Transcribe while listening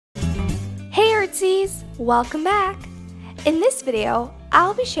Artsies! Welcome back! In this video,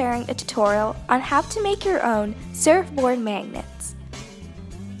 I'll be sharing a tutorial on how to make your own surfboard magnets.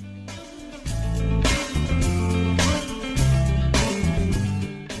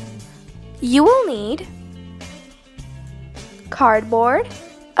 You will need cardboard,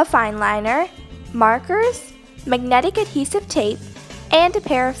 a fine liner, markers, magnetic adhesive tape, and a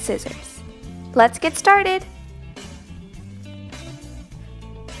pair of scissors. Let's get started!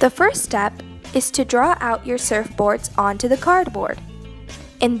 The first step is to draw out your surfboards onto the cardboard.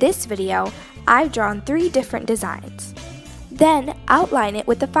 In this video, I've drawn 3 different designs. Then outline it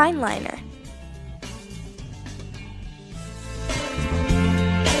with a fine liner.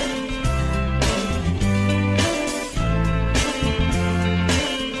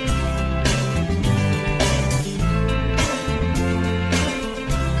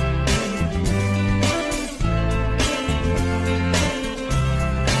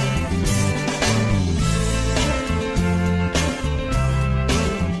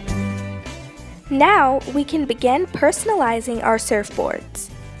 Now we can begin personalizing our surfboards.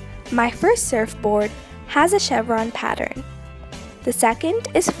 My first surfboard has a chevron pattern. The second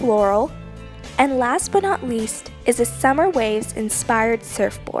is floral, and last but not least is a summer waves inspired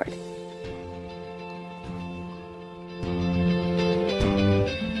surfboard.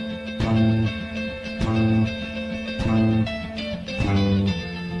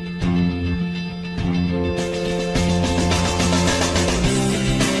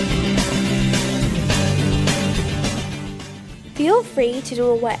 Feel free to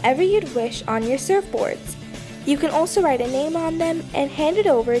do whatever you'd wish on your surfboards. You can also write a name on them and hand it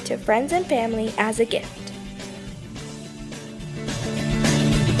over to friends and family as a gift.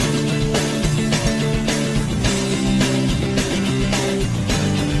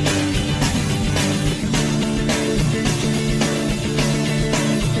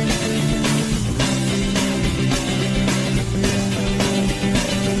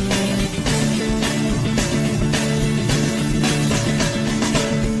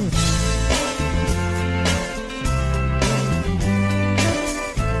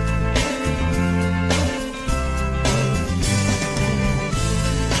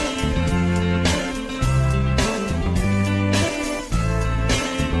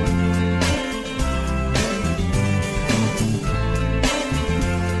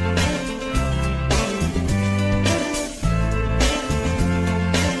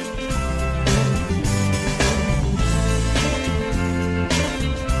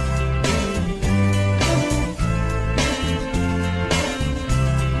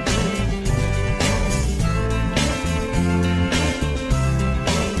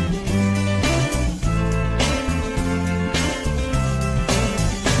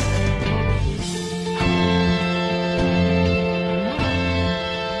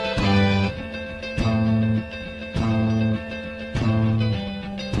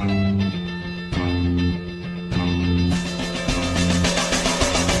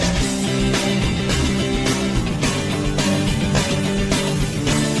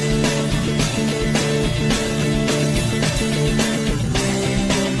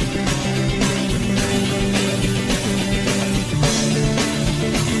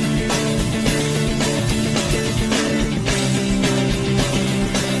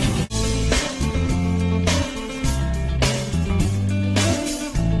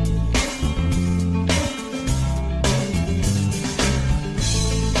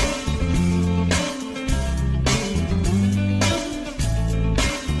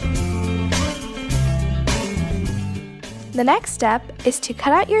 The next step is to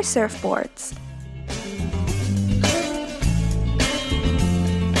cut out your surfboards.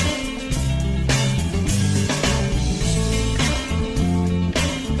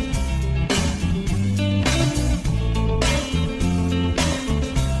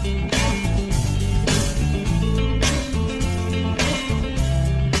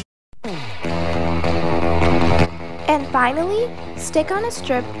 And finally, stick on a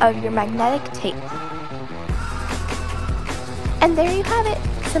strip of your magnetic tape. And there you have it,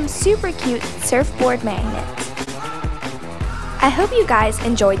 some super cute surfboard magnets. I hope you guys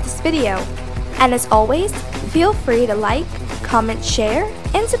enjoyed this video. And as always, feel free to like, comment, share,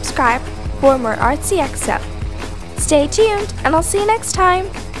 and subscribe for more Artsy XO. Stay tuned, and I'll see you next time.